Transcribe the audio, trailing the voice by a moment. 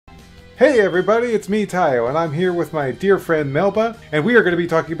Hey everybody, it's me, Tayo, and I'm here with my dear friend Melba, and we are going to be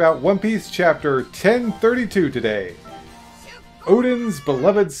talking about One Piece Chapter 1032 today. Odin's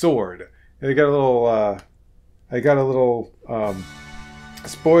Beloved Sword. And I got a little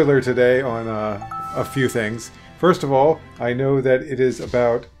spoiler today on a few things. First of all, I know that it is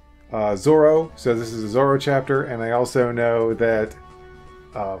about Zoro, so this is a Zoro chapter, and I also know that,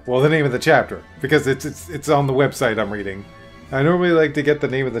 well, the name of the chapter, because it's on the website I'm reading. I normally like to get the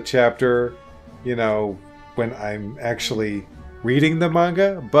name of the chapter, you know, when I'm actually reading the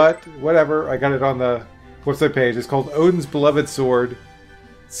manga, but whatever, I got it on the website page. It's called Odin's Beloved Sword.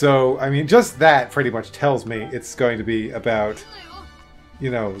 So, I mean, just that pretty much tells me it's going to be about,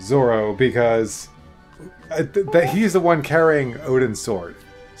 you know, Zoro, because that he's the one carrying Odin's sword.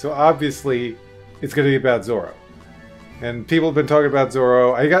 So obviously, it's going to be about Zoro. And people have been talking about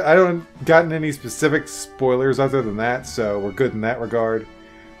Zoro. I don't gotten any specific spoilers other than that, so we're good in that regard.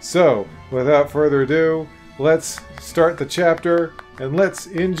 So, without further ado, let's start the chapter and let's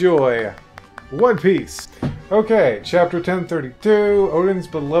enjoy One Piece. Okay, chapter 1032, Odin's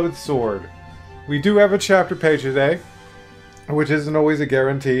Beloved Sword. We do have a chapter page today, which isn't always a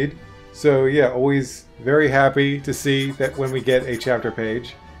guaranteed. So yeah, always very happy to see that when we get a chapter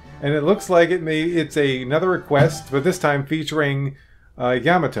page. And it looks like it's another request, but this time featuring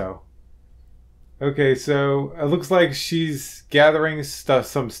Yamato. Okay, so it looks like she's gathering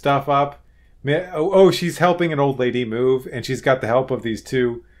some stuff up. Oh, she's helping an old lady move, and she's got the help of these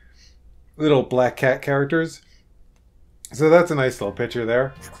two little black cat characters. So that's a nice little picture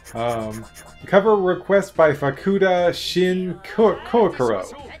there. Cover request by Fakuda Shin Kokoro.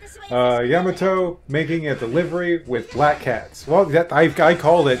 Yamato making a delivery with black cats. Well, I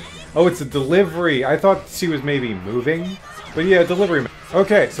called it. Oh, it's a delivery. I thought she was maybe moving. But yeah, delivery.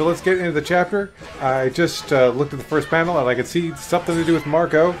 Okay, so let's get into the chapter. I just looked at the first panel and I could see something to do with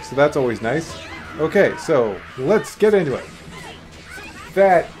Marco, so that's always nice. Okay, so let's get into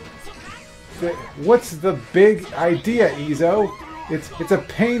it. What's the big idea, Izo? It's a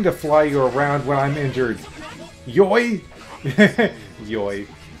pain to fly you around when I'm injured. Yoi? Yoi.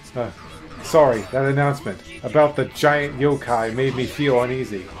 Sorry, that announcement about the giant yokai made me feel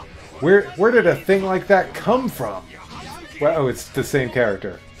uneasy. Where did a thing like that come from? Well, oh, it's the same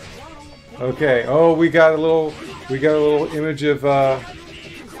character. Okay. Oh, we got a little image of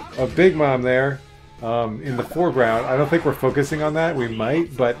Big Mom there, in the foreground. I don't think we're focusing on that. We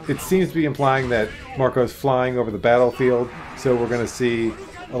might, but it seems to be implying that Marco's flying over the battlefield, so we're going to see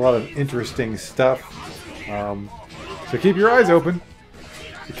a lot of interesting stuff. So keep your eyes open.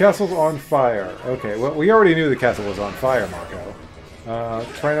 The castle's on fire. Okay, well, we already knew the castle was on fire, Marco.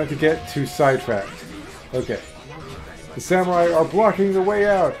 Try not to get too sidetracked. Okay. The samurai are blocking the way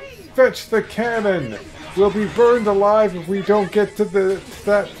out. Fetch the cannon! We'll be burned alive if we don't get to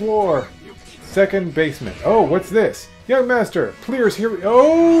that floor. Second basement. Oh, what's this? Young master, Clear's here.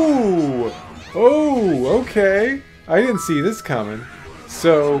 Oh! Oh, okay. I didn't see this coming.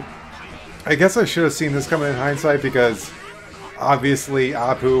 So, I guess I should have seen this coming in hindsight because obviously,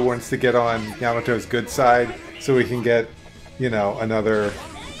 Apu wants to get on Yamato's good side, so he can get, you know, another...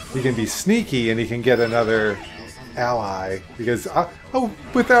 He can be sneaky, and he can get another ally. Because, oh,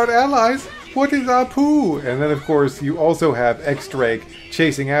 without allies, what is Apu? And then, of course, you also have X-Drake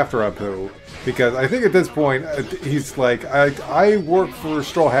chasing after Apu. Because I think at this point, he's like, I work for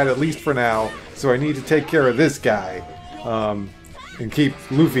Straw Hat, at least for now, so I need to take care of this guy. And keep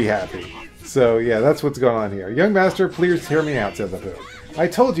Luffy happy. So, yeah, that's what's going on here. Young master, please hear me out, says Apu. I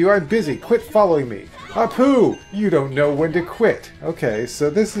told you I'm busy. Quit following me. Apu, you don't know when to quit. Okay, so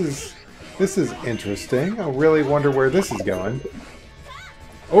this is interesting. I really wonder where this is going.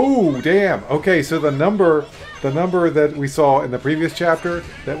 Oh, damn. Okay, so the number that we saw in the previous chapter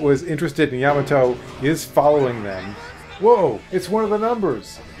that was interested in Yamato is following them. Whoa, it's one of the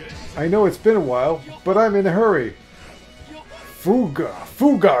numbers. I know it's been a while, but I'm in a hurry.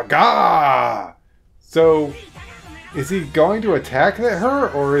 Fuga, ga! So, is he going to attack her,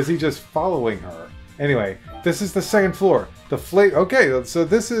 or is he just following her? Anyway, this is the second floor. Okay, so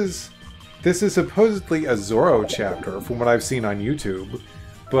this is supposedly a Zoro chapter, from what I've seen on YouTube.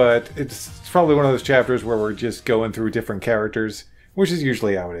 But it's probably one of those chapters where we're just going through different characters, which is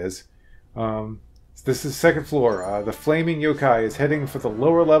usually how it is. This is second floor. The flaming yokai is heading for the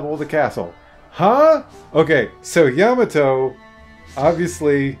lower level of the castle. Huh? Okay, so Yamato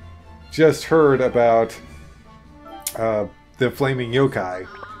obviously just heard about the flaming yokai.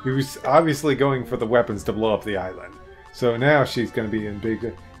 He was obviously going for the weapons to blow up the island. So now she's going to be in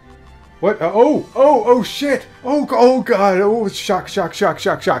big... What? Oh, shit! Oh, God! Oh, shock!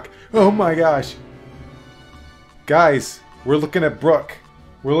 Oh my gosh! Guys, we're looking at Brook.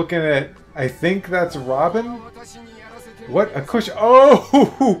 We're looking at, I think that's Robin? What? A cushion?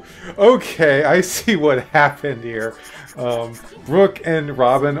 Oh! Okay, I see what happened here. Brooke and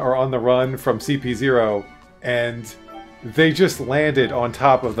Robin are on the run from CP0, and they just landed on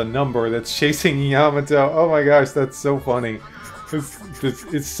top of the number that's chasing Yamato. Oh my gosh, that's so funny.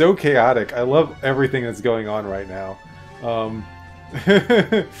 It's so chaotic. I love everything that's going on right now.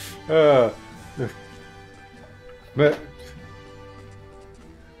 But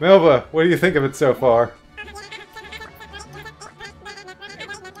Melba, what do you think of it so far?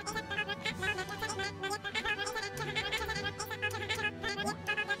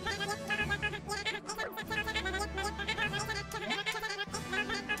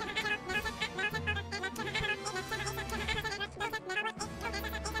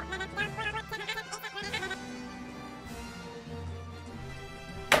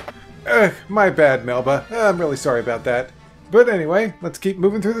 My bad, Melba. I'm really sorry about that. But anyway, let's keep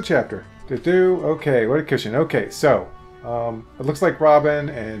moving through the chapter. Okay, what a cushion. Okay, so, it looks like Robin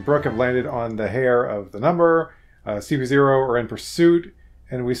and Brooke have landed on the hair of the number. CP0 are in pursuit,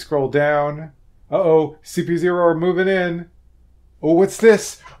 and we scroll down. Uh-oh, CP0 are moving in. Oh, what's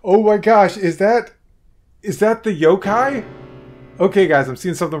this? Oh my gosh, is that the yokai? Okay, guys, I'm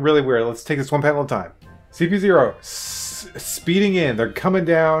seeing something really weird. Let's take this one panel at a time. CP0 speeding in. They're coming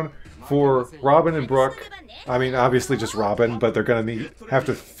down for Robin and Brooke. I mean, obviously just Robin, but they're going to have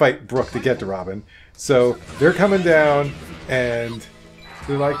to fight Brooke to get to Robin. So they're coming down, and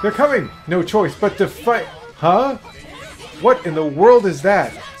they're like, they're coming! No choice but to fight. Huh? What in the world is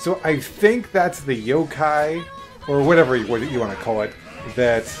that? So I think that's the yokai, or whatever you want to call it,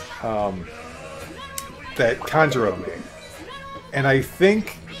 that Kanjuro made. And I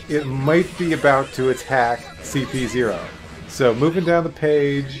think it might be about to attack CP0. So moving down the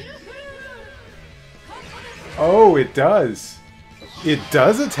page. Oh, it does. It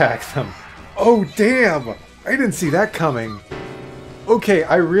does attack them. Oh, damn. I didn't see that coming. Okay,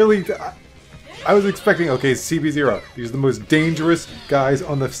 I was expecting, okay, CP0. These are the most dangerous guys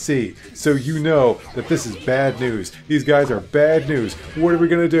on the sea. So you know that this is bad news. These guys are bad news. What are we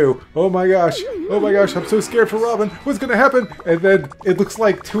going to do? Oh my gosh. Oh my gosh, I'm so scared for Robin. What's going to happen? And then it looks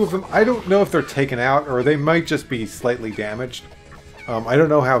like two of them, I don't know if they're taken out or they might just be slightly damaged. I don't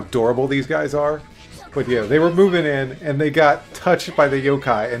know how durable these guys are. But yeah, they were moving in and they got touched by the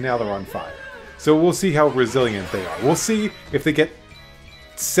yokai and now they're on fire. So we'll see how resilient they are. We'll see if they get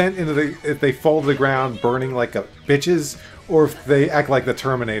sent into if they fall to the ground burning like a bitches, or if they act like the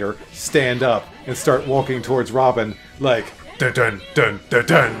Terminator, stand up and start walking towards Robin like dun dun dun dun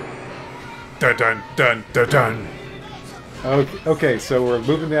dun dun dun dun dun dun. Okay, so we're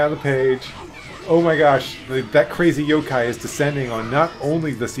moving down the page. Oh my gosh, that crazy yokai is descending on not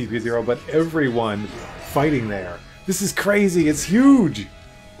only the CP0, but everyone fighting there. This is crazy, it's huge!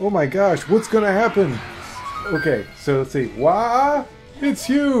 Oh my gosh, what's gonna happen? Okay, so let's see. Wah! It's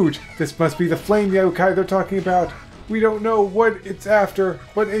huge! This must be the flame yokai they're talking about. We don't know what it's after,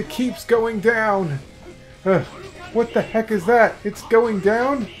 but it keeps going down. What the heck is that? It's going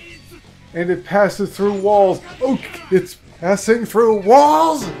down? And it passes through walls. Oh, it's passing through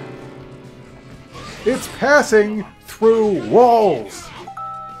walls! It's passing through walls!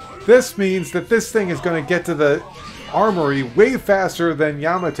 This means that this thing is going to get to the armory way faster than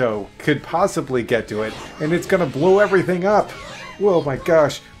Yamato could possibly get to it, and it's going to blow everything up. Whoa, my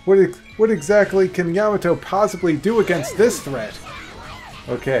gosh. What exactly can Yamato possibly do against this threat?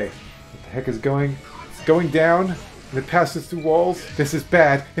 Okay. What the heck is going? It's going down, and it passes through walls. This is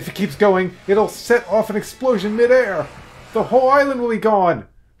bad. If it keeps going, it'll set off an explosion midair. The whole island will be gone.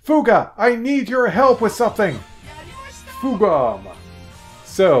 Fuga, I need your help with something! Fugam!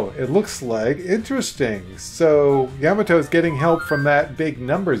 So, it looks like... Interesting. So, Yamato's getting help from that big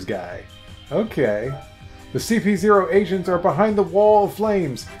numbers guy. Okay. The CP0 agents are behind the wall of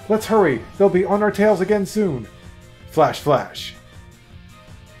flames. Let's hurry. They'll be on our tails again soon. Flash, flash.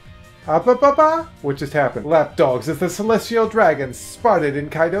 What just happened? Lapdogs as the celestial dragon spotted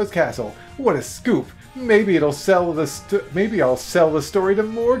in Kaido's castle. What a scoop! Maybe I'll sell the story to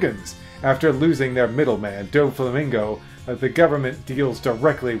Morgans. After losing their middleman, Doflamingo, the government deals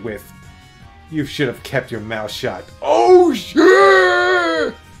directly with. You should have kept your mouth shut. Oh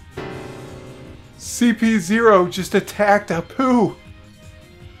shit! CP0 just attacked Apu.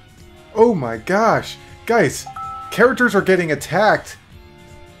 Oh my gosh, guys, characters are getting attacked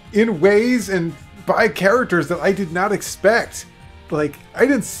in ways and by characters that I did not expect. Like, I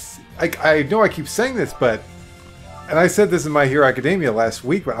know I keep saying this, but... And I said this in My Hero Academia last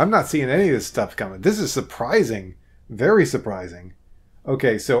week, but I'm not seeing any of this stuff coming. This is surprising. Very surprising.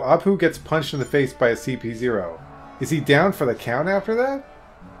 Okay, so Apu gets punched in the face by a CP0. Is he down for the count after that?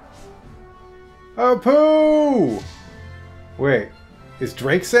 Apu! Wait, is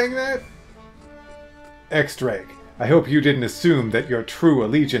Drake saying that? X-Drake, I hope you didn't assume that your true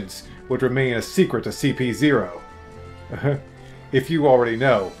allegiance would remain a secret to CP0. If you already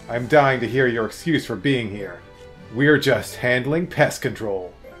know, I'm dying to hear your excuse for being here. We're just handling pest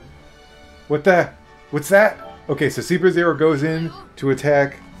control. What's that? Okay, so CP0 goes in to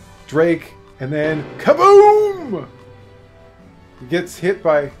attack Drake, and then kaboom! He gets hit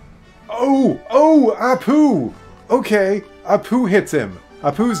by... Oh, Apu! Okay, Apu hits him.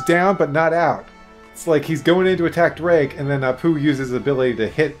 Apu's down, but not out. It's like he's going in to attack Drake, and then Apu uses his ability to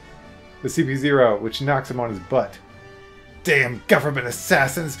hit the CP0, which knocks him on his butt. Damn government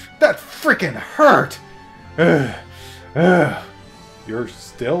assassins! That freaking hurt! You're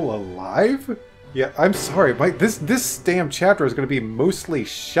still alive? Yeah, I'm sorry, Mike. This damn chapter is going to be mostly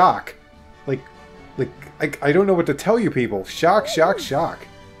shock. I don't know what to tell you people. Shock.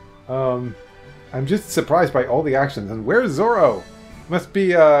 I'm just surprised by all the actions. And where's Zoro? Must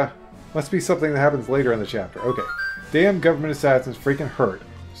be something that happens later in the chapter. Okay. Damn government assassins freaking hurt.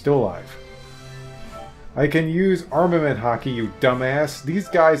 Still alive. I can use armament hockey, you dumbass. These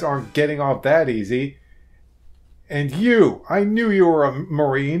guys aren't getting off that easy. And you! I knew you were a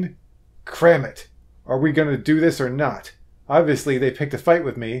Marine. Cram it. Are we gonna do this or not? Obviously, they picked a fight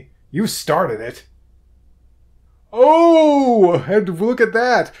with me. You started it. Oh! And look at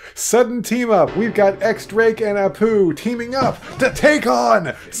that! Sudden team up. We've got X-Drake and Apu teaming up to take on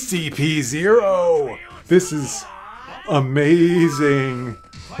CP0. This is amazing.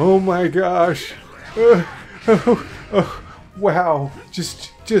 Oh my gosh. Wow.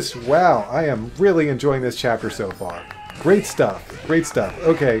 Just wow. I am really enjoying this chapter so far. Great stuff.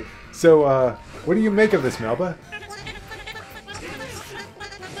 Okay, so what do you make of this, Melba?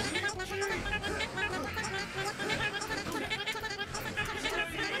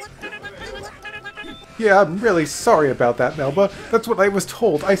 Yeah, I'm really sorry about that, Melba. That's what I was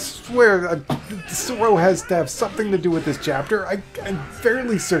told. I swear Zoro has to have something to do with this chapter. I'm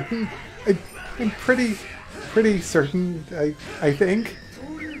fairly certain. I'm pretty certain, I think.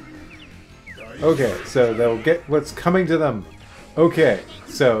 Okay, so they'll get what's coming to them. Okay,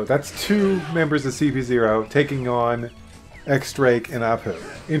 so that's two members of CP0 taking on X-Drake and Apu.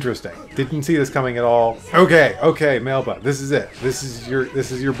 Interesting. Didn't see this coming at all. Okay, Melba, this is it. This is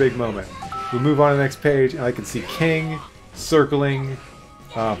your big moment. We move on to the next page, and I can see King circling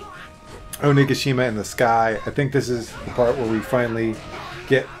Onigashima in the sky. I think this is the part where we finally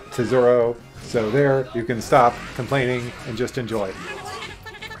get to Zoro. So there, you can stop complaining and just enjoy.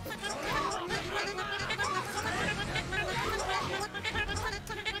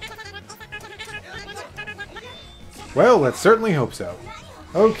 Well, let's certainly hope so.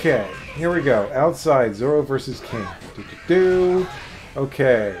 Okay, here we go. Outside, Zoro versus King.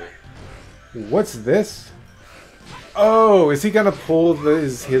 Okay. What's this? Oh, is he gonna pull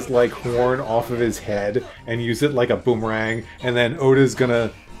his like horn off of his head and use it like a boomerang, and then Oda is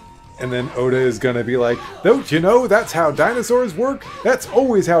gonna be like, don't you know that's how dinosaurs work? That's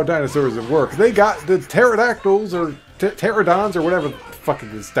always how dinosaurs work. They got the pterodactyls or pterodons or whatever the fuck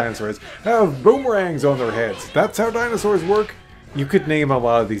this dinosaur is have boomerangs on their heads. That's how dinosaurs work. You could name a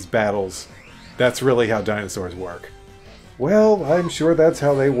lot of these battles. That's really how dinosaurs work. Well, I'm sure that's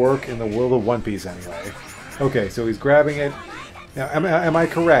how they work in the world of One Piece anyway. Okay, so he's grabbing it. Now, am I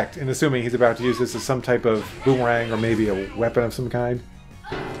correct in assuming he's about to use this as some type of boomerang or maybe a weapon of some kind?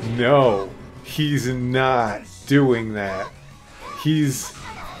 No, he's not doing that. He's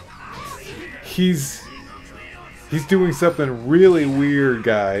doing something really weird,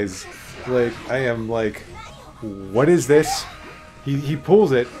 guys. Like, I am like, what is this? He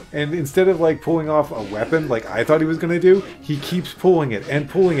pulls it, and instead of like pulling off a weapon like I thought he was going to do, he keeps pulling it and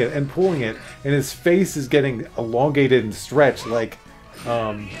pulling it and pulling it, and his face is getting elongated and stretched like,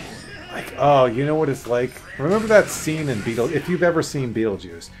 oh, you know what it's like? Remember that scene in Beetlejuice? If you've ever seen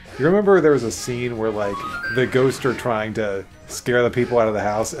Beetlejuice, you remember there was a scene where like the ghosts are trying to scare the people out of the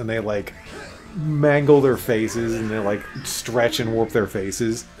house, and they like mangle their faces and they like stretch and warp their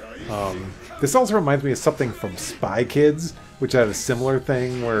faces. This also reminds me of something from Spy Kids, which had a similar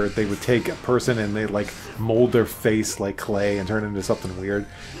thing where they would take a person and they like mold their face like clay and turn it into something weird.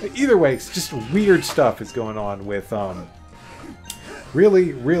 Either way, it's just weird stuff is going on with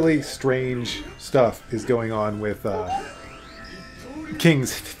really strange stuff is going on with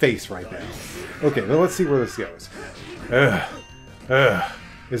King's face right now. Okay, well, let's see where this goes.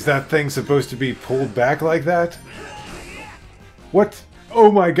 Is that thing supposed to be pulled back like that? What?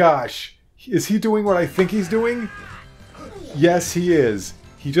 Oh my gosh! Is he doing what I think he's doing? Yes, he is.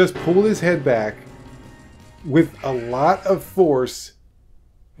 He just pulled his head back with a lot of force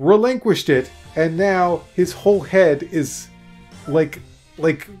relinquished it, and now his whole head is like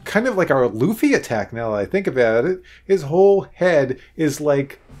kind of like our Luffy attack now that I think about it. His whole head is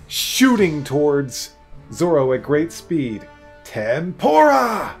like shooting towards Zoro at great speed.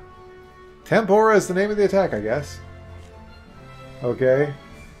 Tempora! Tempora is the name of the attack, I guess. Okay.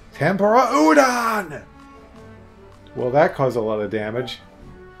 Tempora Udon! Well, that caused a lot of damage.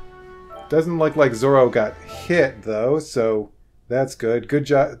 Doesn't look like Zoro got hit, though, so that's good. Good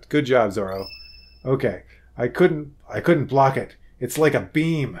job, Zoro. Okay. I couldn't block it. It's like a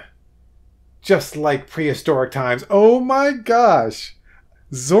beam. Just like prehistoric times. Oh my gosh!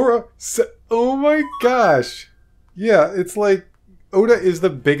 Zoro... Oh my gosh! Yeah, it's like Oda is the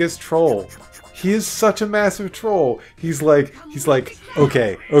biggest troll. He is such a massive troll. He's like,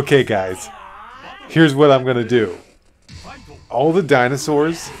 okay guys. Here's what I'm gonna do. All the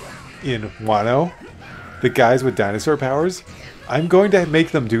dinosaurs in Wano, the guys with dinosaur powers, I'm going to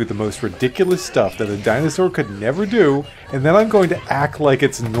make them do the most ridiculous stuff that a dinosaur could never do, and then I'm going to act like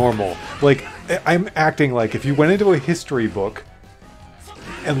it's normal. Like, I'm acting like if you went into a history book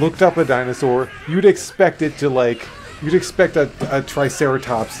and looked up a dinosaur, you'd expect it to, like, you'd expect a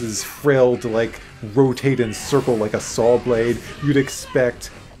Triceratops' frill to, like, rotate and circle like a saw blade. You'd expect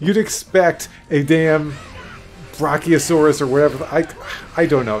a damn Brachiosaurus or whatever. I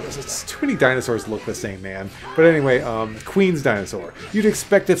don't know. It's too many dinosaurs look the same, man. But anyway, Queen's dinosaur. You'd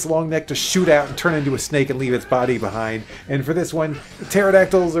expect its long neck to shoot out and turn into a snake and leave its body behind. And for this one,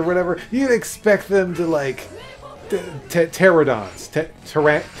 pterodactyls or whatever, you'd expect them to, like, Pteranodons,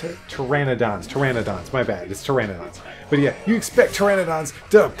 my bad, it's Pteranodons. But yeah, you expect Pteranodons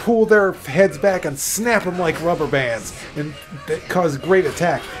to pull their heads back and snap them like rubber bands, and that cause great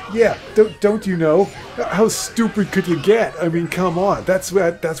attack. Yeah, don't you know? How stupid could you get? I mean, come on, that's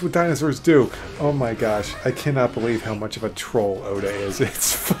what dinosaurs do. Oh my gosh, I cannot believe how much of a troll Oda is.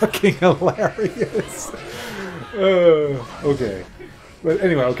 It's fucking hilarious. Okay, but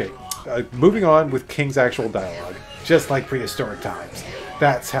anyway, okay. Moving on with King's actual dialogue. Just like prehistoric times.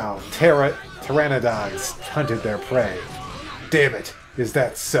 That's how Pteranodons hunted their prey. Damn it, is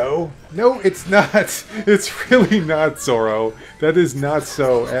that so? No, it's not. It's really not, Zoro. That is not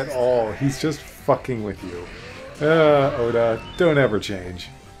so at all. He's just fucking with you. Oda, don't ever change.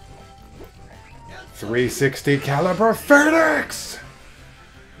 360 caliber Phoenix!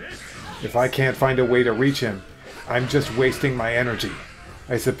 If I can't find a way to reach him, I'm just wasting my energy.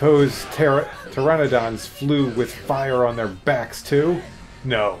 I suppose Pteranodons flew with fire on their backs too?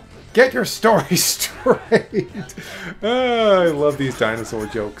 No. Get your story straight! I love these dinosaur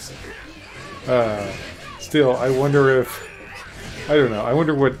jokes. Still, I wonder if... I don't know. I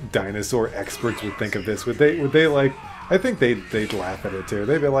wonder what dinosaur experts would think of this. Would they like... I think they'd laugh at it too.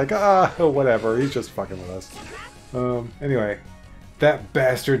 They'd be like, whatever. He's just fucking with us. Anyway. That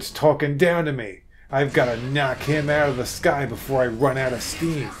bastard's talking down to me. I've got to knock him out of the sky before I run out of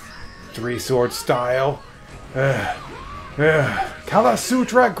steam. Three-sword style. Kala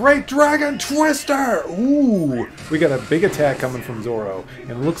Sutra Great Dragon Twister! Ooh! We got a big attack coming from Zoro.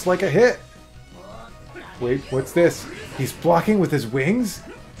 And it looks like a hit. Wait, what's this? He's blocking with his wings?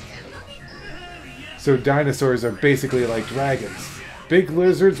 So dinosaurs are basically like dragons. Big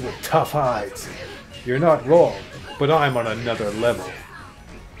lizards with tough hides. You're not wrong, but I'm on another level.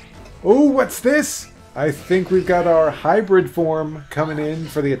 Oh, what's this? I think we've got our hybrid form coming in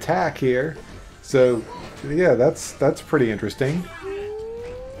for the attack here. So, yeah, that's pretty interesting.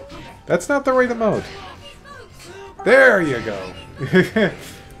 That's not the right emote. There you go.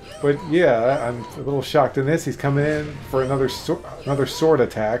 But yeah, I'm a little shocked in this. He's coming in for another sword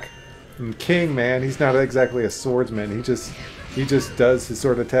attack. And King, man, he's not exactly a swordsman. He just does his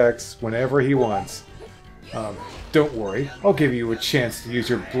sword attacks whenever he wants. Don't worry, I'll give you a chance to use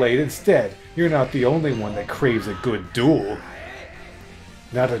your blade instead. You're not the only one that craves a good duel.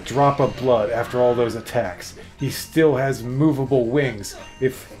 Not a drop of blood after all those attacks. He still has movable wings,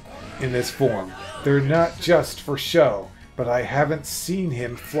 if in this form. They're not just for show, but I haven't seen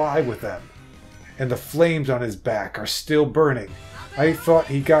him fly with them. And the flames on his back are still burning. I thought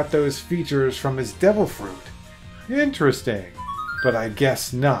he got those features from his devil fruit. Interesting, but I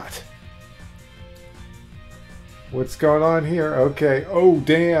guess not. What's going on here? Okay. Oh,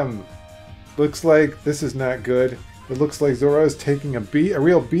 damn. Looks like this is not good. It looks like Zoro's taking a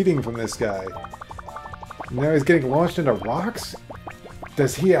real beating from this guy. Now he's getting launched into rocks?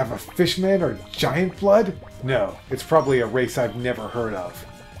 Does he have a fishman or giant blood? No, it's probably a race I've never heard of.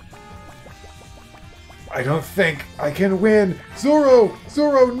 I don't think I can win. Zoro!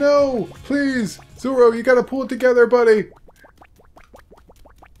 Zoro, no! Please! Zoro, you gotta pull it together, buddy!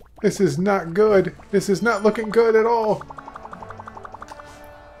 This is not good. This is not looking good at all.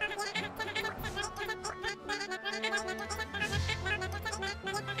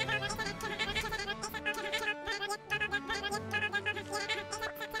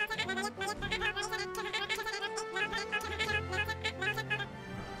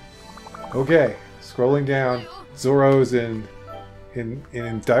 Okay, scrolling down. Zoro's in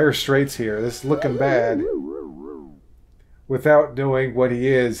dire straits here. This is looking bad. Without knowing what he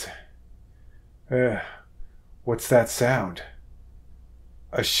is. What's that sound?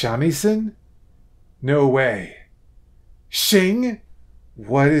 A shamisen? No way. Shing?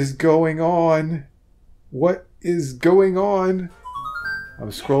 What is going on? What is going on? I'm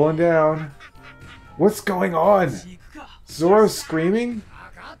scrolling down. What's going on? Zoro's screaming?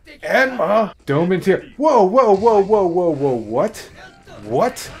 Enma! Dome interior. Whoa, whoa, whoa, whoa, whoa, whoa. What?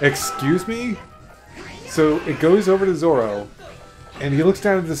 What? Excuse me? So it goes over to Zoro, and he looks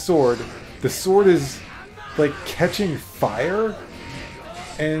down at the sword. The sword is, like, catching fire?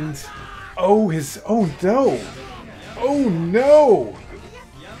 And... oh no! Oh no!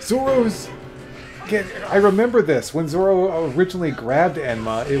 Zoro's... I remember this. When Zoro originally grabbed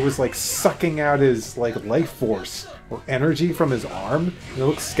Enma, it was like sucking out his like life force or energy from his arm. And it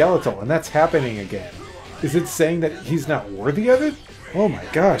looks skeletal, and that's happening again. Is it saying that he's not worthy of it? Oh my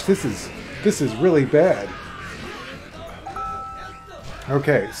gosh, this is really bad.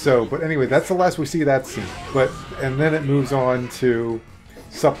 Okay, so, but anyway, that's the last we see of that scene. And then it moves on to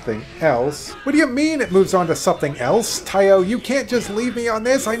something else. What do you mean it moves on to something else? Taiyo, you can't just leave me on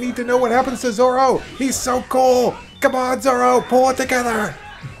this. I need to know what happens to Zoro. He's so cool. Come on, Zoro, pull it together.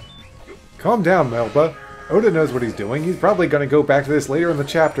 Calm down, Melba. Oda knows what he's doing. He's probably going to go back to this later in the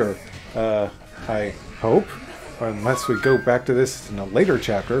chapter. I hope. Or unless we go back to this in a later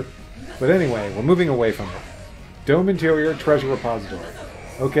chapter. But anyway, we're moving away from it. Dome interior, treasure repository.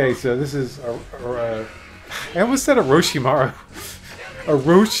 Okay, so this is I almost said Orochimaru.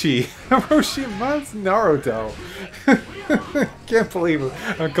 Orochi. Orochimaru's Naruto. Can't believe it.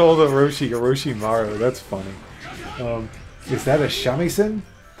 I called Orochimaru. That's funny. Is that a shamisen?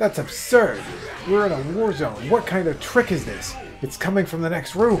 That's absurd. We're in a war zone. What kind of trick is this? It's coming from the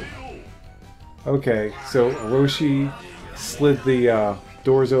next room. Okay, so Orochi slid the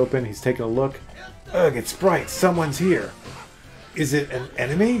doors open. He's taking a look. Ugh, it's bright. Someone's here. Is it an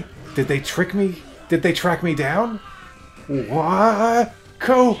enemy? Did they trick me? Did they track me down? What?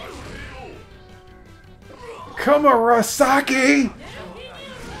 Komurasaki!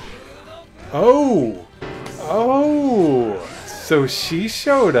 Oh! So she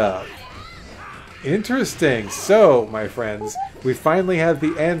showed up. Interesting. So, my friends, we finally have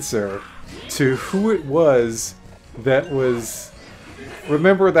the answer to who it was that was...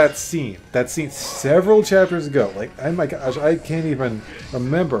 Remember that scene? That scene several chapters ago. Like, oh my gosh, I can't even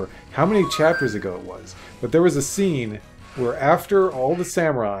remember how many chapters ago it was. But there was a scene where after all the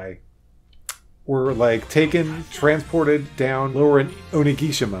samurai were like transported down lower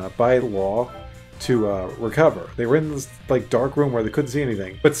Onigashima by law to recover. They were in this like dark room where they couldn't see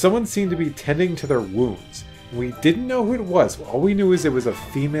anything. But someone seemed to be tending to their wounds. We didn't know who it was. All we knew is it was a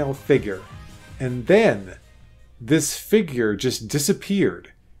female figure. And then this figure just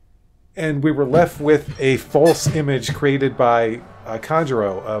disappeared. And we were left with a false image created by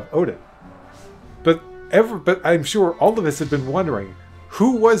Kanjuro of Odin. But I'm sure all of us have been wondering,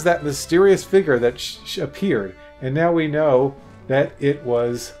 who was that mysterious figure that appeared? And now we know that it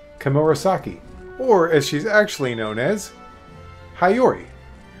was Komurasaki. Or, as she's actually known as, Hayori.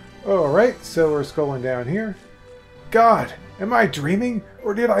 Alright, so we're scrolling down here. God, am I dreaming?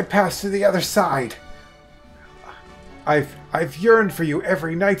 Or did I pass to the other side? I've yearned for you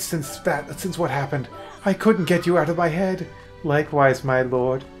every night since what happened. I couldn't get you out of my head. Likewise, my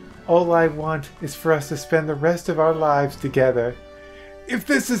lord. All I want is for us to spend the rest of our lives together. If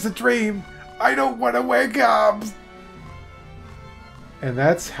this is a dream, I don't want to wake up! And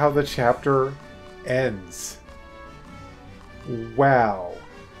that's how the chapter ends. Wow.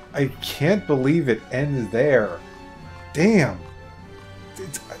 I can't believe it ends there. Damn.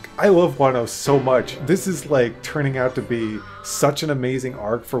 I love Wano so much. This is like turning out to be such an amazing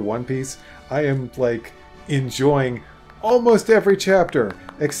arc for One Piece. I am like enjoying almost every chapter,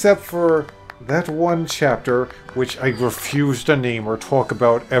 except for that one chapter, which I refuse to name or talk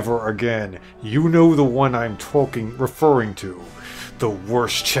about ever again. You know the one I'm referring to. The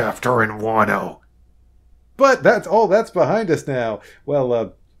worst chapter in Wano. But that's behind us now.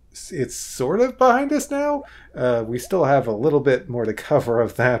 Well, it's sort of behind us now. We still have a little bit more to cover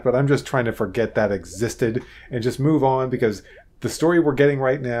of that, but I'm just trying to forget that existed and just move on because the story we're getting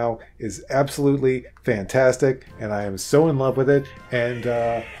right now is absolutely fantastic, and I am so in love with it. And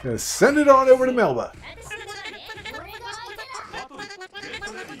I'm gonna send it on over to Melba.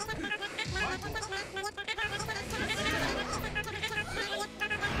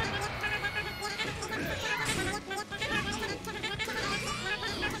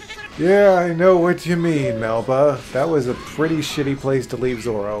 Yeah, I know what you mean, Melba. That was a pretty shitty place to leave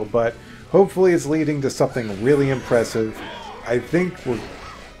Zoro, but Hopefully it's leading to something really impressive. I think we're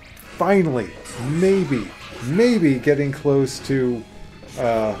finally, maybe getting close to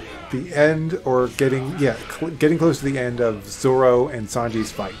the end, or getting close to the end of Zoro and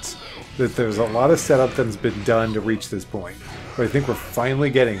Sanji's fights. That there's a lot of setup that's been done to reach this point, but I think we're finally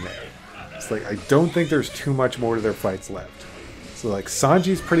getting there. It's like, I don't think there's too much more to their fights left. So like,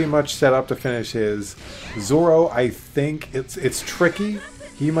 Sanji's pretty much set up to finish his. Zoro, I think it's tricky.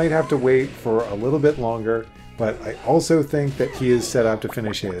 He might have to wait for a little bit longer, but I also think that he is set up to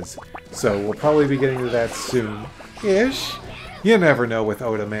finish his. So we'll probably be getting to that soon-ish. You never know with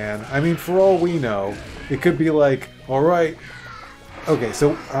Oda, man. I mean, for all we know, it could be like, alright. Okay,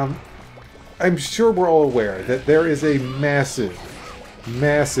 so, I'm sure we're all aware that there is a massive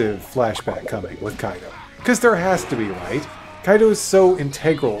flashback coming with Kaido. Because there has to be, right? Kaido is so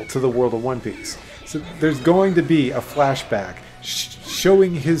integral to the world of One Piece. So there's going to be a flashback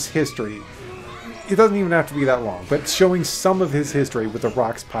showing his history. It doesn't even have to be that long, but showing some of his history with the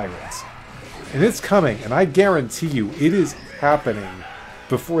Rocks Pirates. And it's coming, and I guarantee you it is happening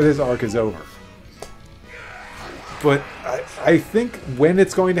before this arc is over. But I think when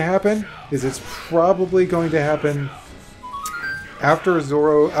it's going to happen is it's probably going to happen after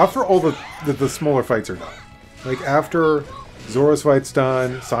all the smaller fights are done. Like after Zoro's fight's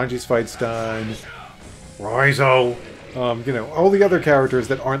done, Sanji's fight's done, Raizo, you know, all the other characters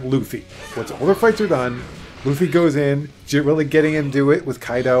that aren't Luffy. Once all their fights are done, Luffy goes in, really getting into it with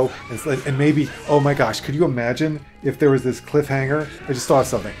Kaido, and maybe, oh my gosh, could you imagine if there was this cliffhanger? I just thought of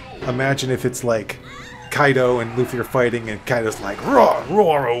something. Imagine if it's like Kaido and Luffy are fighting, and Kaido's like, roar,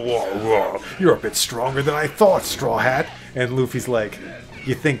 roar, roar, roar. You're a bit stronger than I thought, Straw Hat. And Luffy's like,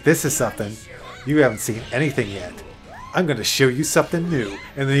 you think this is something? You haven't seen anything yet. I'm gonna show you something new.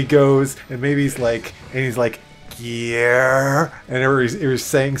 And then he goes, and maybe he's like, yeah, and he's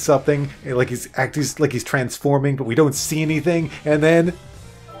saying something, and like he's acting like he's transforming, but we don't see anything. And then,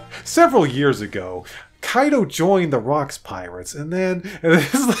 several years ago, Kaido joined the Rocks Pirates, and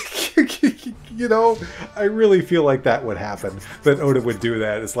it's like, you know, I really feel like that would happen, that Oda would do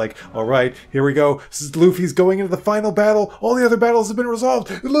that. It's like, alright, here we go, Luffy's going into the final battle, all the other battles have been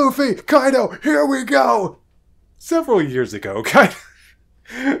resolved, Luffy, Kaido, here we go! Several years ago, Kaido...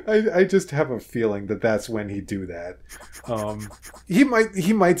 I just have a feeling that that's when he'd do that.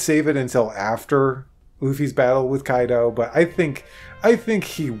 He might save it until after Luffy's battle with Kaido, but I think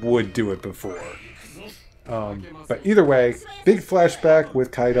he would do it before. But either way, big flashback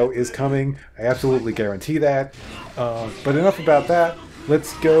with Kaido is coming. I absolutely guarantee that. But enough about that.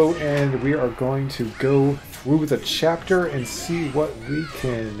 Let's go, and we are going to go through the chapter and see what we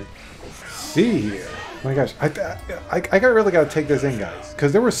can see here. Oh my gosh, I really got to take this in, guys,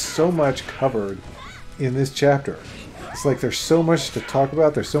 because there was so much covered in this chapter. It's like there's so much to talk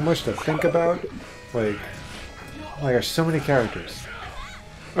about, there's so much to think about. Like, oh my gosh, so many characters.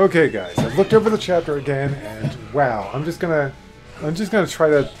 Okay, guys, I've looked over the chapter again, and wow, I'm just gonna try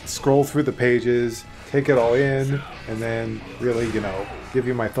to scroll through the pages, take it all in, and then really, you know, give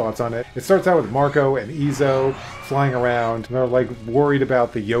you my thoughts on it. It starts out with Marco and Izo flying around. They're like worried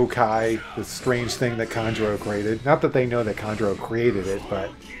about the yokai, this strange thing that Kanjuro created. Not that they know that Kanjuro created it, but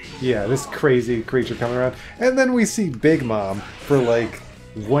yeah, this crazy creature coming around. And then we see Big Mom for like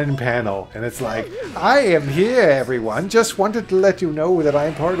one panel, and it's like, I am here, everyone. Just wanted to let you know that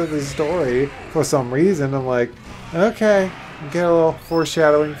I'm part of the story for some reason. I'm like, okay, get a little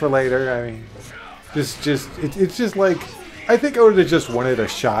foreshadowing for later. I mean, it's just like, I think Oda just wanted a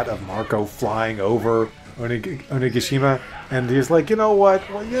shot of Marco flying over Onigashima, and he's like, you know what?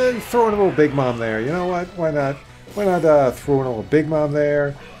 Well, yeah, throw in a little Big Mom there. You know what? Why not? Why not throw in a little Big Mom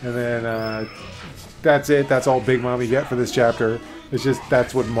there? And then that's it. That's all Big Mom you get for this chapter. It's just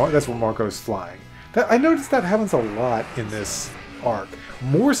that's what Marco's flying. I noticed that happens a lot in this arc,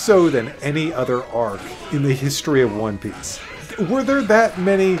 more so than any other arc in the history of One Piece. Were there that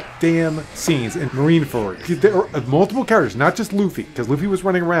many damn scenes in Marineford? There are multiple characters, not just Luffy, because Luffy was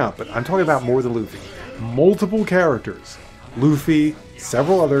running around, but I'm talking about more than Luffy. Multiple characters. Luffy,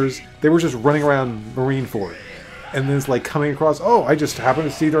 several others, they were just running around Marineford. And then it's like coming across, oh, I just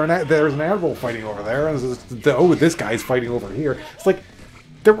happened to see there's an admiral fighting over there, and oh, this guy's fighting over here. It's like,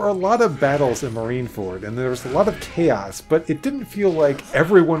 there were a lot of battles in Marineford, and there was a lot of chaos, but it didn't feel like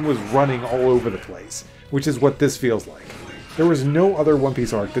everyone was running all over the place, which is what this feels like. There was no other One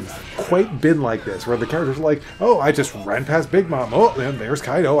Piece arc that's quite been like this, where the characters are like, oh, I just ran past Big Mom. Oh, and there's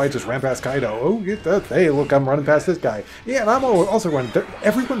Kaido. I just ran past Kaido. Oh, hey, look, I'm running past this guy. Yeah, and I'm also running.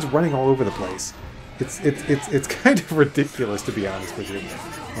 Everyone's running all over the place. It's kind of ridiculous, to be honest with you.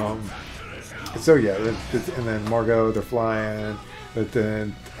 So yeah, and then Margot, they're flying, but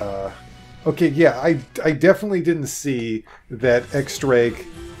then Okay, yeah, I definitely didn't see that X-Drake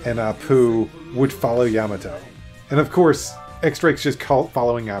and Apu would follow Yamato. And of course, X-Drake's just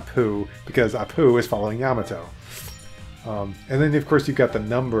following Apu because Apu is following Yamato. And then, of course, you've got the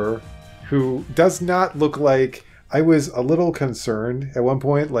number, who does not look like... I was a little concerned at one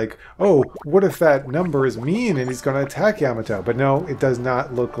point, like, oh, what if that number is mean and he's going to attack Yamato? But no, it does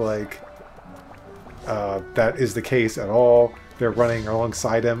not look like that is the case at all. They're running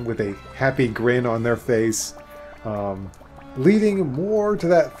alongside him with a happy grin on their face, leading more to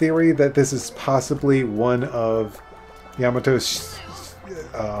that theory that this is possibly one of Yamato's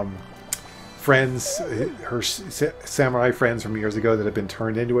friends, her samurai friends from years ago that have been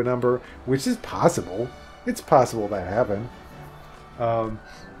turned into a number, which is possible. It's possible that happened.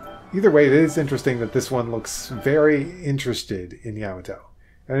 Either way, it is interesting that this one looks very interested in Yamato.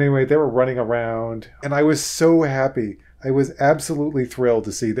 Anyway, they were running around, and I was so happy. I was absolutely thrilled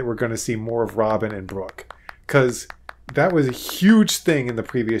to see that we're going to see more of Robin and Brooke. Because that was a huge thing in the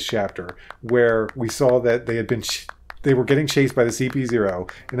previous chapter, where we saw that they had been... they were getting chased by the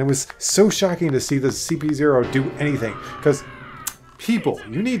CP0, and it was so shocking to see the CP0 do anything. Because, people,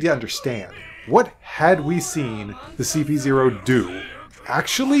 you need to understand, what had we seen the CP0 do?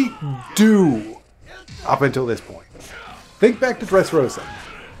 Actually do! Up until this point. Think back to Dressrosa.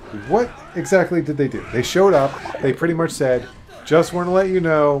 What exactly did they do? They showed up, they pretty much said, just want to let you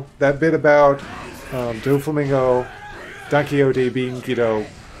know, that bit about Doflamingo, Don Quixote being, you know,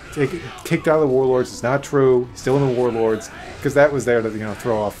 kicked out of the Warlords is not true. He's still in the Warlords, because that was there to, you know,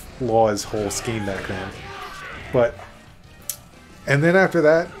 throw off Law's whole scheme back then. But, and then after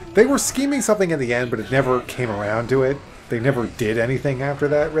that, they were scheming something in the end, but it never came around to it. They never did anything after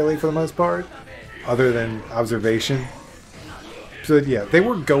that, really, for the most part, other than observation. So yeah, they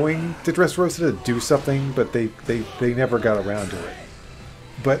were going to Dressrosa to do something, but they never got around to it.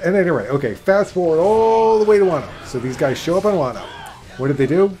 But at any rate, okay, fast forward all the way to Wano. So these guys show up on Wano. What did they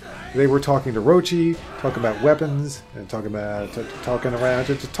do? They were talking to Rochi, talking about weapons, and talking around, just talk.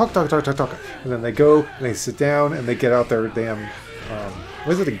 And then they go, and they sit down, and they get out their damn,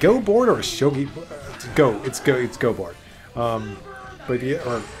 was it a Go board or a Shogi? It's Go board. But yeah,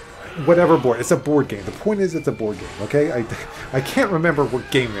 or whatever board. It's a board game. The point is, it's a board game, okay? I can't remember what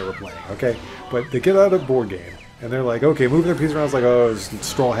game they were playing, okay? But they get out a board game, and they're like, okay, moving their pieces around. It's like, oh,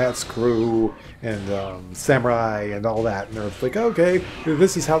 Straw Hat's crew, and Samurai, and all that. And they're like, okay,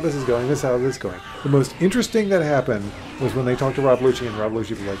 this is how this is going, this is how this is going. The most interesting that happened was when they talked to Rob Lucci, and Rob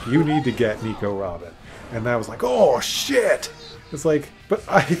Lucci was like, you need to get Nico Robin. And I was like, oh, shit! It's like, but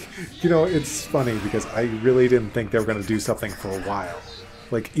you know, it's funny, because I really didn't think they were going to do something for a while.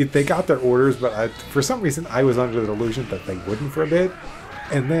 Like, they got their orders, but for some reason, I was under the delusion that they wouldn't for a bit.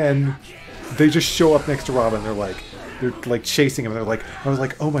 And then they just show up next to Robin. They're like chasing him. They're like, I was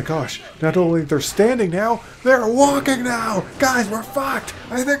like, oh my gosh! Not only they're standing now, they're walking now. Guys, we're fucked.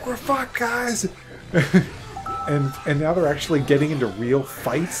 I think we're fucked, guys. and now they're actually getting into real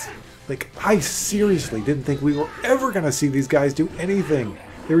fights. Like, I seriously didn't think we were ever gonna see these guys do anything.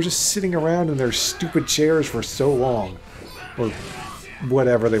 They were just sitting around in their stupid chairs for so long, or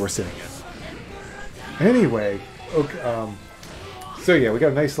whatever they were sitting in. Anyway, okay, so yeah, we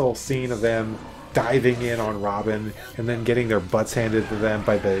got a nice little scene of them diving in on Robin and then getting their butts handed to them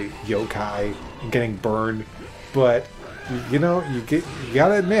by the yokai and getting burned. But you know, you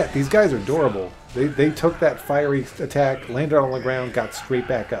gotta admit, these guys are adorable. They took that fiery attack, landed on the ground, got straight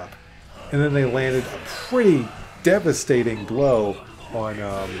back up, and then they landed a pretty devastating blow on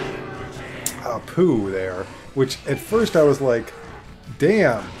Apu there. Which at first I was like,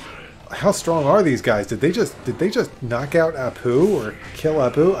 damn, how strong are these guys? Did they just knock out Apu or kill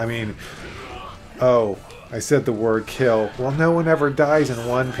Apu? I mean, oh, I said the word kill. Well, no one ever dies in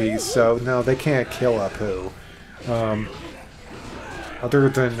One Piece, so no, they can't kill Apu. Other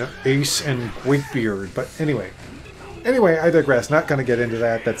than Ace and Whitebeard. But anyway, I digress. Not going to get into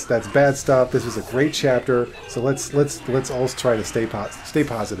that. That's bad stuff. This was a great chapter, so let's all try to stay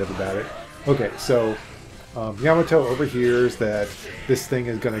positive about it. Okay, so Yamato overhears that this thing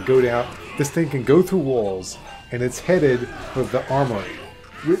is going to go down. This thing can go through walls, and it's headed for the armory.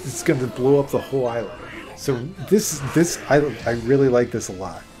 It's going to blow up the whole island. So I really like this a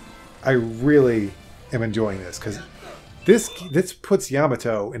lot. I really am enjoying this, because this puts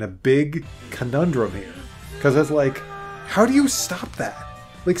Yamato in a big conundrum here. Because it's like, how do you stop that?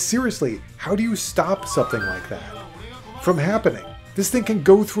 Like, seriously, how do you stop something like that from happening? This thing can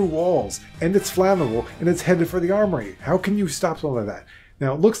go through walls, and it's flammable, and it's headed for the armory. How can you stop something like that?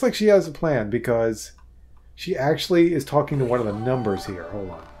 Now, it looks like she has a plan, because she actually is talking to one of the numbers here.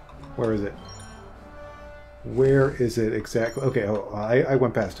 Hold on. Where is it? Where is it exactly? Okay, I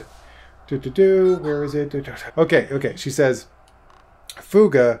went past it. Where is it? Okay, okay. She says,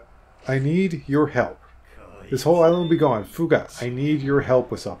 Fuga, I need your help. This whole island will be gone. Fuga, I need your help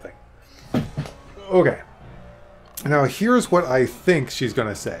with something. Okay. Now, here's what I think she's going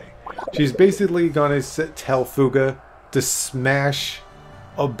to say. She's basically going to tell Fuga to smash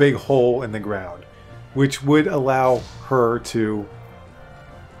a big hole in the ground, which would allow her to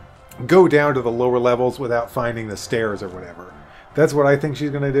go down to the lower levels without finding the stairs or whatever. That's what I think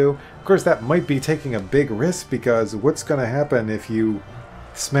she's going to do. Of course, that might be taking a big risk, because what's going to happen if you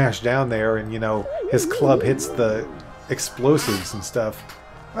smash down there and, you know, his club hits the explosives and stuff?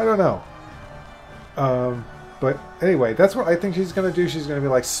 I don't know. But anyway, that's what I think she's going to do. She's going to be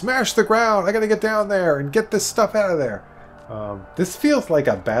like, smash the ground! I got to get down there and get this stuff out of there. This feels like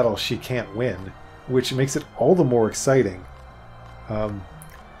a battle she can't win, which makes it all the more exciting.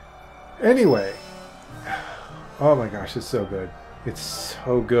 Anyway. Oh my gosh, it's so good. It's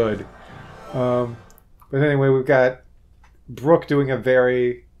so good. But anyway, we've got Brooke doing a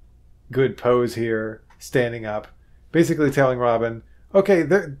very good pose here, standing up, basically telling Robin, okay,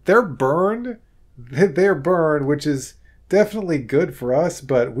 they're burned. They're burned, which is definitely good for us,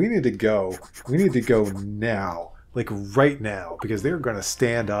 but we need to go. We need to go now. Like right now, because they're going to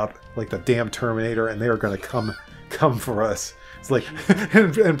stand up like the damn Terminator, and they are going to come for us. It's like,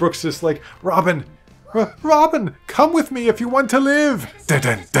 and Brooke's just like, Robin, Robin, come with me if you want to live.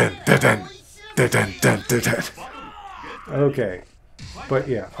 Okay, but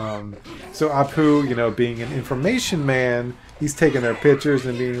yeah, so Apu, you know, being an information man, he's taking their pictures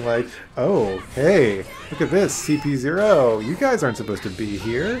and being like, oh, hey, look at this, CP0, you guys aren't supposed to be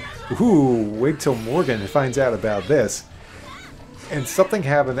here. Ooh, wait till Morgan finds out about this. And something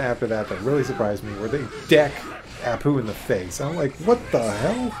happened after that that really surprised me, where they deck Apu in the face. I'm like, what the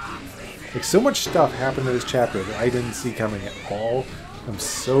hell? Like, so much stuff happened in this chapter that I didn't see coming at all. I'm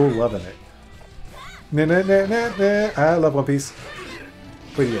so loving it. I love One Piece.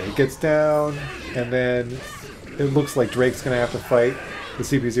 But yeah, he gets down, and then it looks like Drake's gonna have to fight the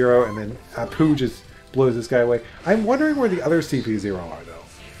CP0, and then Apu just blows this guy away. I'm wondering where the other CP0 are, though.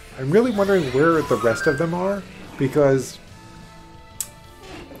 I'm really wondering where the rest of them are, because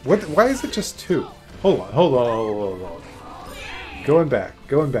why is it just two? Hold on. Going back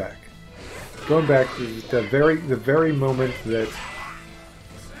to the very moment that,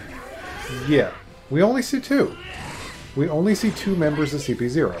 yeah, we only see two. We only see two members of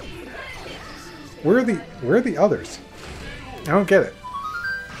CP0. Where are the others? I don't get it.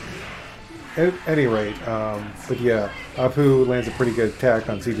 At any rate, but yeah, Apu lands a pretty good attack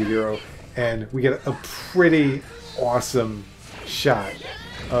on CP0, and we get a pretty awesome shot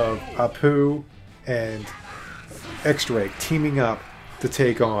of Apu and X-Drake teaming up to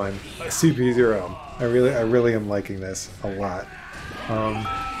take on CP0. I really am liking this a lot.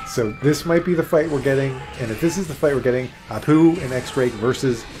 So this might be the fight we're getting, and if this is the fight we're getting, Apu and X-Drake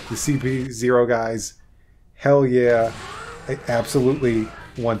versus the CP0 guys, hell yeah, I absolutely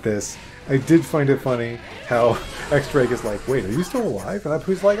want this. I did find it funny how X-Drake is like, wait, are you still alive? And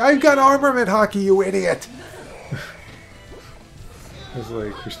Apu's like, I've got armament hockey, you idiot! I was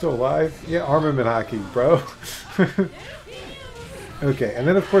like, you're still alive? Yeah, armament hockey, bro. Okay, and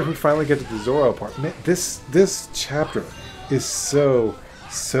then of course we finally get to the Zoro part. Man, this chapter is so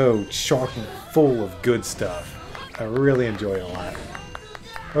chock full of good stuff. I really enjoy it a lot.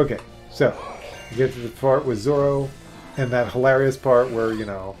 Okay, so we get to the part with Zoro, and that hilarious part where, you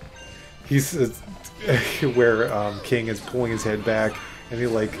know, he's where King is pulling his head back, and he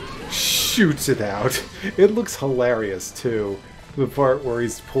like shoots it out. It looks hilarious too. The part where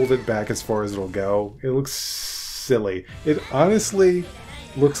he's pulled it back as far as it'll go. It looks silly. It honestly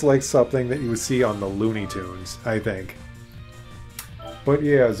looks like something that you would see on the Looney Tunes, I think. But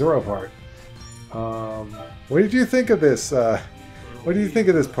yeah, Zoro part. What did you think of this? What do you think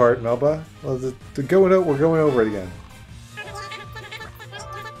of this part, Melba? Well, we're going over it again.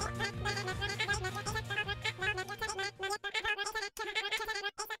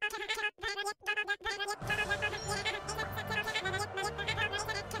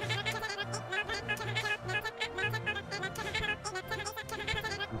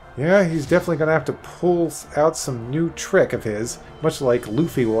 Yeah, he's definitely going to have to pull out some new trick of his, much like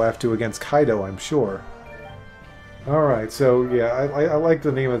Luffy will have to against Kaido, I'm sure. Alright, so yeah, I like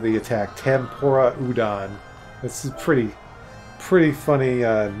the name of the attack, Tempura Udon. It's a pretty funny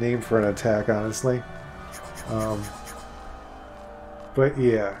name for an attack, honestly. But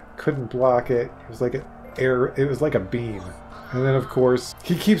yeah, couldn't block it. It was like it was like a beam. And then of course,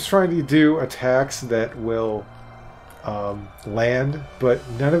 he keeps trying to do attacks that will land, but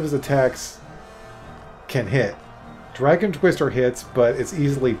none of his attacks can hit. Dragon Twister hits, but it's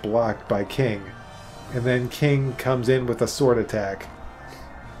easily blocked by King. And then King comes in with a sword attack,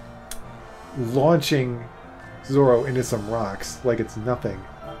 launching Zoro into some rocks like it's nothing.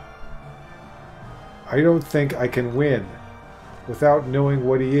 I don't think I can win without knowing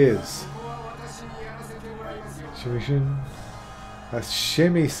what he is.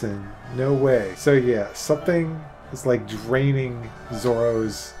 Shimisen. No way. So yeah, something is like draining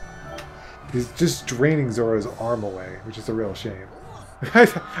Zoro's... He's just draining Zoro's arm away, which is a real shame. I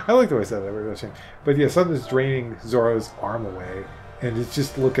like the way I said that, a real shame. But yeah, something's draining Zoro's arm away, and it's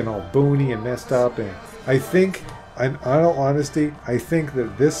just looking all bony and messed up. And I think, in all honesty, I think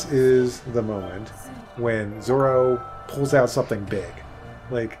that this is the moment when Zoro pulls out something big.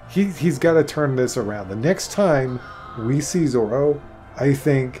 Like, he's got to turn this around. The next time we see Zoro, I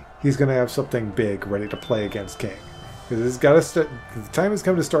think he's going to have something big ready to play against King. Because the time has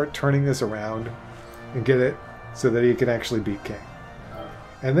come to start turning this around and get it so that he can actually beat King.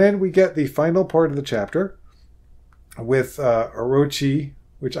 And then we get the final part of the chapter with Orochi,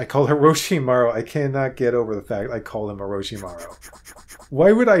 which I call Orochimaru. I cannot get over the fact I call him Orochimaru.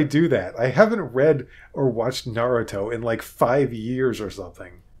 Why would I do that? I haven't read or watched Naruto in like 5 years or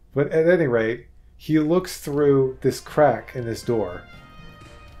something. But at any rate, he looks through this crack in this door,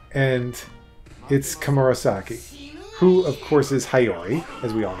 and it's Komurasaki, who of course is Hiyori,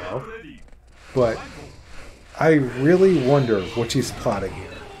 as we all know. But I really wonder what she's plotting here.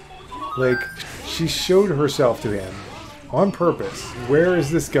 Like, she showed herself to him on purpose. Where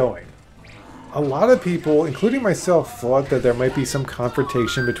is this going? A lot of people, including myself, thought that there might be some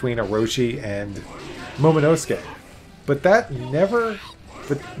confrontation between Orochi and Momonosuke. But that never...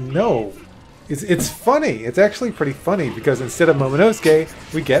 But no. It's funny. It's actually pretty funny because instead of Momonosuke,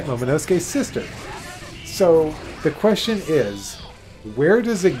 we get Momonosuke's sister. So the question is, where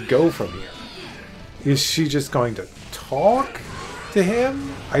does it go from here? Is she just going to talk to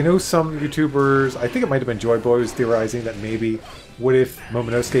him? I know some YouTubers, I think it might have been Joy Boy, was theorizing that maybe, what if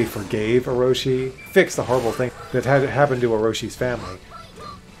Momonosuke forgave Orochi, fixed the horrible thing that had happened to Oroshi's family?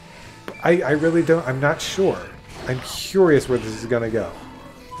 I really don't, I'm not sure. I'm curious where this is going to go.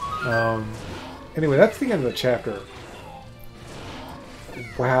 Anyway, that's the end of the chapter.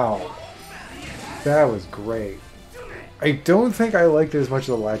 Wow. That was great. I don't think I liked it as much as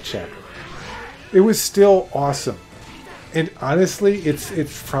the last chapter. It was still awesome. And honestly,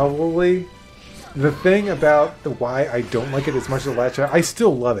 it's probably the thing about why I don't like it as much as the last chapter. I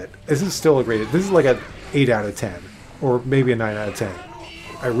still love it. This is still a great... This is like an 8 out of 10. Or maybe a 9 out of 10.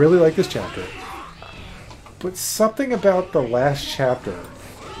 I really like this chapter. But something about the last chapter...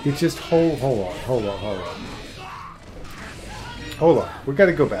 It just... Hold on. We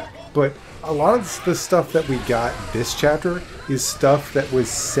gotta go back. But a lot of the stuff that we got this chapter is stuff that was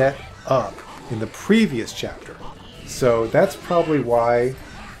set up in the previous chapter. So that's probably why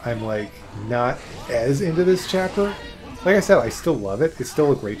I'm like not as into this chapter. Like I said, I still love it. It's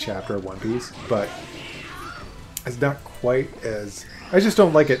still a great chapter of One Piece, but it's not quite as... I just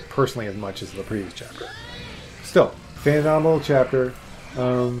don't like it personally as much as the previous chapter. Still, phenomenal chapter.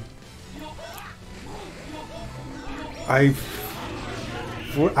 I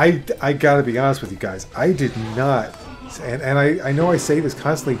gotta be honest with you guys. I did not, and I know I say this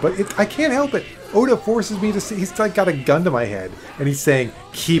constantly, but I can't help it. Oda forces me to see. He's like got a gun to my head, and he's saying,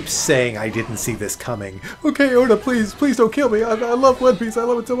 "Keep saying I didn't see this coming." Okay, Oda, please don't kill me. I love One Piece. I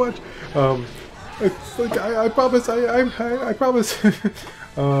love it so much. It's like I promise. I promise.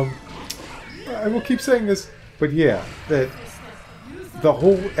 I will keep saying this. But yeah, that the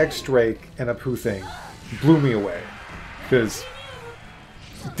whole X-Drake and Apu thing blew me away because.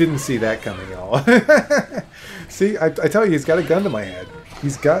 Didn't see that coming at all. See, I tell you, he's got a gun to my head.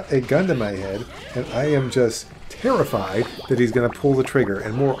 He's got a gun to my head, and I am just terrified that he's going to pull the trigger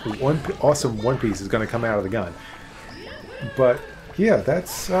and more awesome One Piece is going to come out of the gun. But yeah,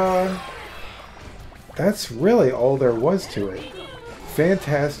 that's really all there was to it.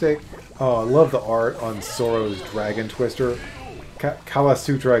 Fantastic. Oh, I love the art on Zoro's Dragon Twister.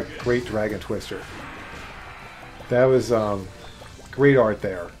 Kawasutra Great Dragon Twister. That was great art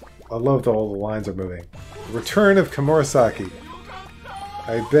there. I love that all the lines are moving. Return of Komurasaki.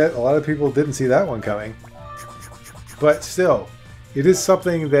 I bet a lot of people didn't see that one coming. But still, it is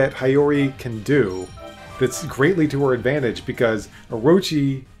something that Hiyori can do that's greatly to her advantage because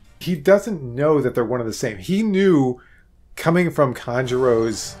Orochi, he doesn't know that they're one and the same. He knew, coming from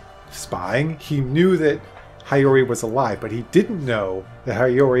Kanjuro's spying, he knew that Hiyori was alive, but he didn't know that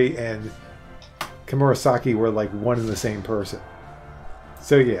Hiyori and Komurasaki were like one and the same person.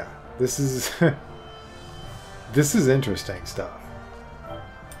 So yeah, this is this is interesting stuff.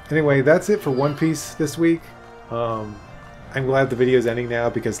 Anyway, that's it for One Piece this week. I'm glad the video is ending now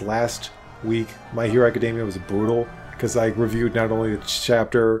because last week My Hero Academia was brutal because I reviewed not only the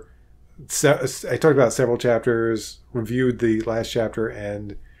chapter, I talked about several chapters, reviewed the last chapter,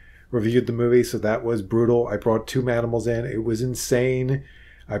 and reviewed the movie, so that was brutal. I brought 2 animals in. It was insane.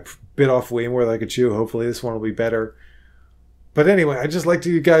 I bit off way more than I could chew. Hopefully this one will be better. But anyway, I'd just like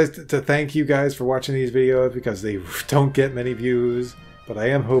to thank you guys for watching these videos because they don't get many views. But I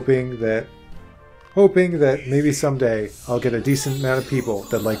am hoping that maybe someday I'll get a decent amount of people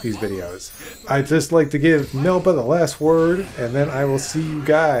that like these videos. I'd just like to give Melba the last word, and then I will see you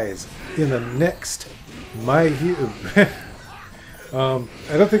guys in the next My Hero. I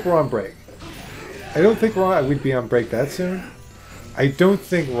don't think we're on break. We'd be on break that soon. I don't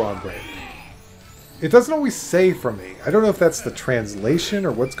think we're on break. It doesn't always say for me. I don't know if that's the translation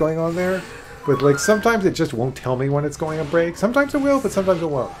or what's going on there. But like sometimes it just won't tell me when it's going on break. Sometimes it will, but sometimes it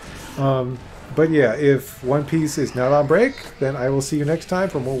won't. But yeah, if One Piece is not on break, then I will see you next time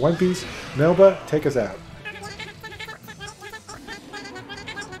for more One Piece. Melba, take us out.